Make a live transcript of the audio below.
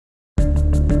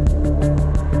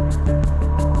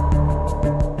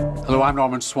Hello, I'm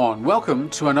Norman Swan. Welcome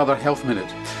to another Health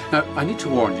Minute. Now, I need to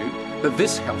warn you that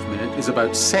this Health Minute is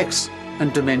about sex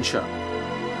and dementia.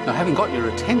 Now, having got your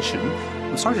attention,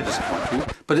 I'm sorry to disappoint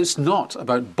you, but it's not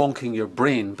about bonking your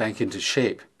brain back into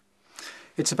shape.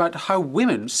 It's about how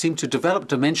women seem to develop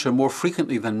dementia more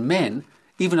frequently than men,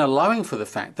 even allowing for the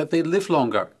fact that they live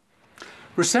longer.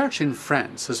 Research in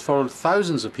France has followed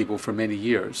thousands of people for many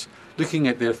years, looking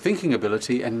at their thinking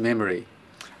ability and memory.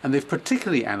 And they've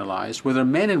particularly analysed whether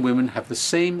men and women have the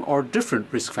same or different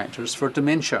risk factors for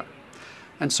dementia.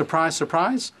 And surprise,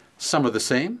 surprise, some are the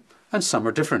same and some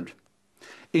are different.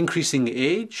 Increasing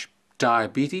age,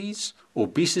 diabetes,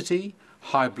 obesity,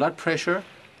 high blood pressure,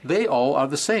 they all are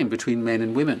the same between men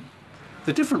and women.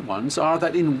 The different ones are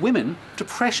that in women,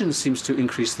 depression seems to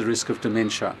increase the risk of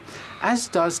dementia, as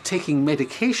does taking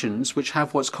medications which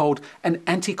have what's called an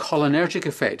anticholinergic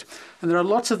effect. And there are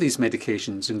lots of these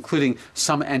medications, including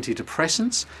some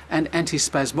antidepressants and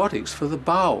antispasmodics for the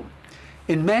bowel.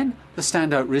 In men, the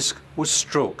standout risk was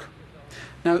stroke.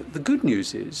 Now, the good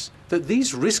news is that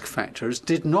these risk factors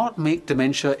did not make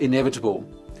dementia inevitable.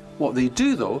 What they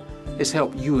do, though, is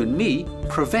help you and me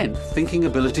prevent thinking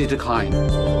ability decline.